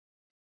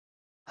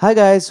Hi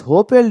guys,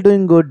 hope you're all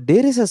doing good.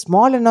 There is a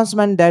small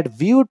announcement that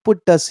we would put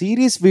a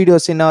series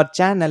videos in our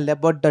channel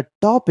about the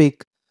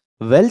topic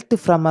wealth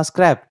from a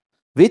scrap,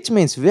 which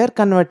means we are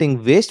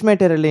converting waste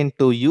material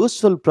into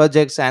useful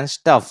projects and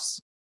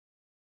stuffs.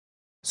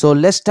 So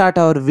let's start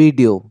our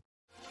video.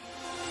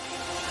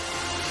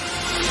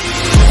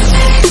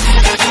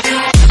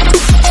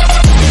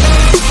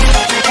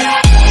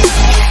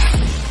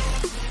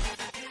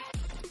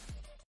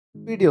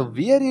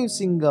 We are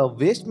using a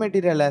waste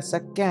material as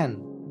a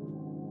can.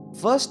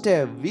 First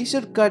step, we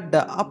should cut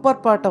the upper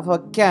part of a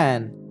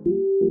can.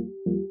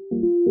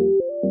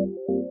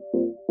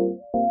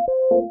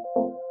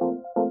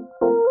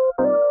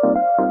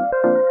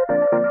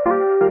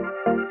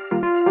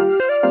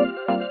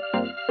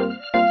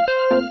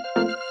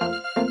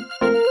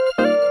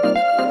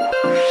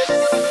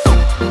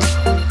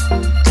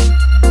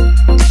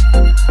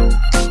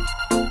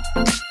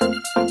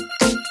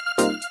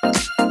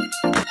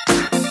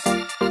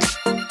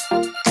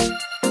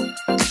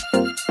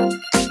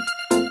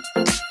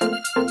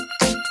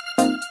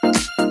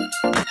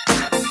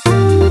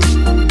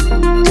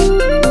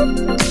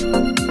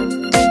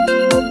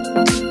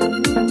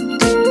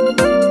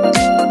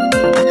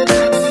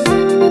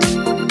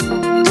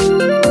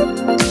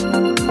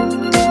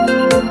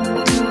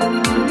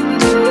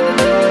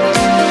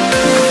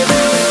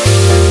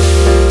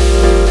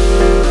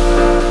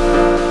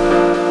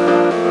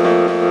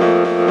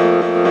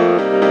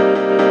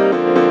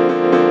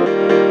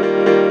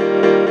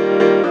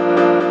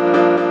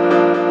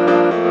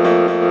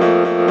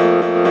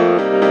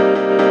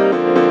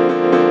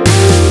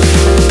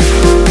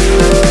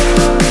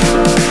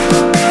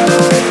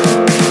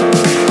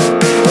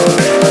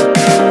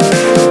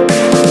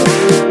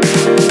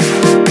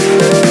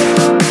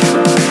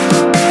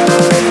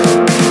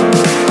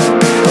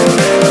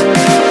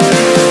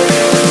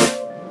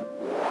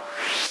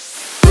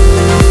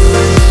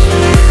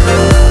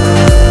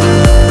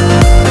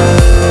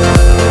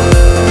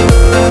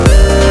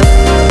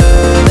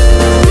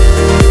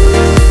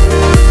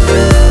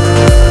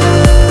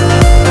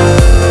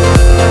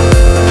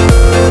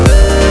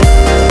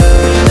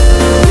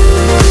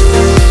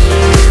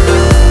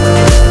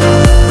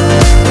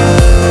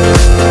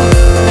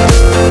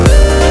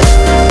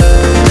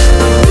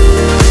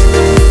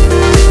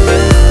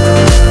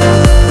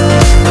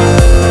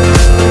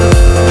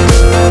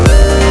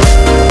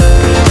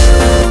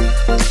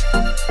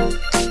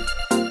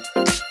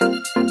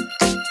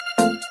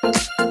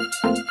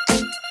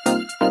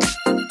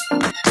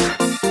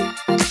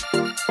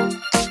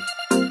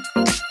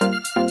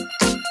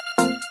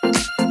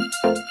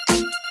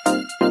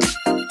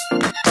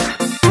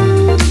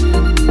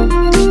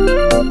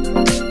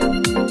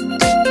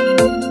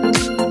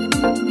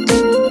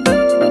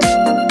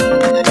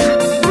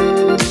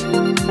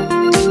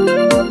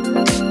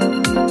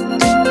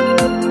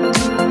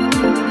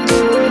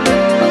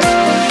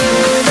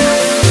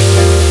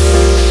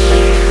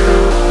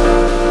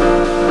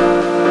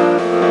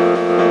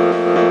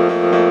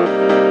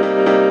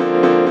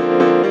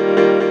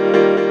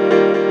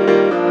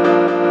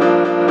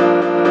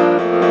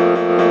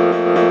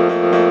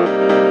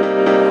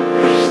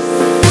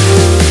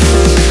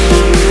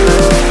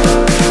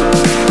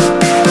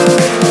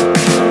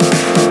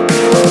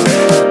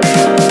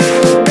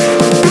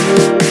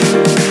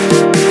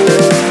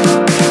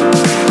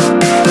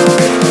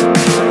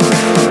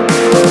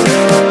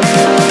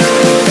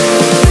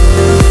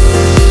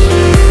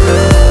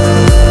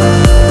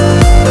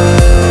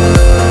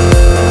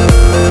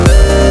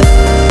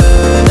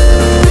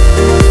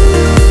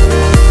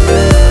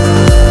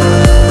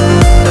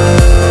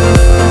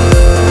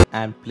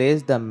 And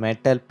place the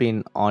metal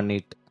pin on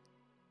it.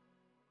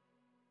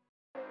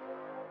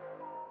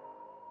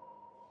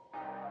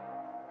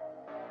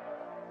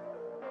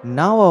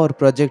 Now our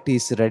project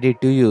is ready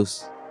to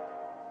use.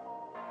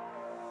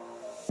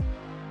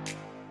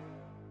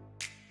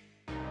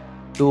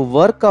 To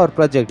work our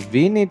project,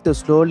 we need to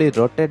slowly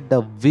rotate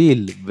the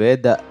wheel where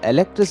the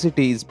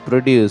electricity is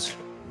produced.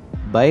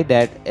 By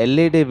that,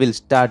 LED will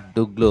start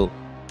to glow.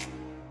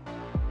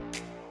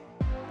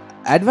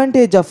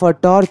 Advantage of a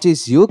torch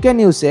is you can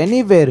use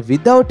anywhere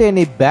without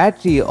any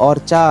battery or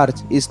charge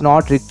is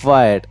not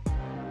required.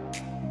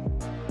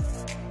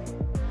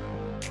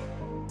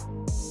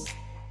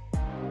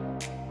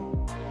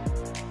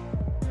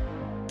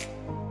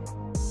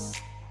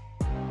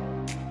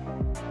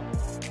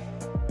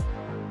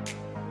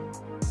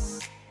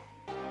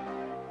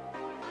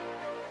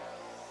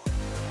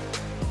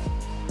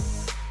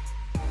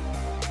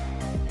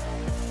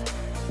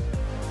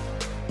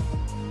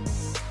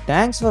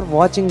 Thanks for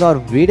watching our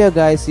video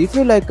guys. If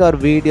you like our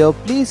video,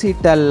 please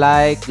hit a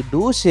like,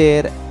 do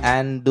share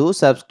and do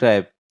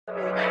subscribe.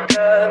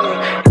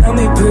 Tell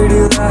me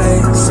pretty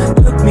lies,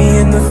 look me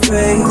in the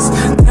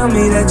face. Tell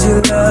me that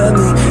you love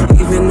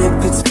me, even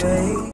if it's fake.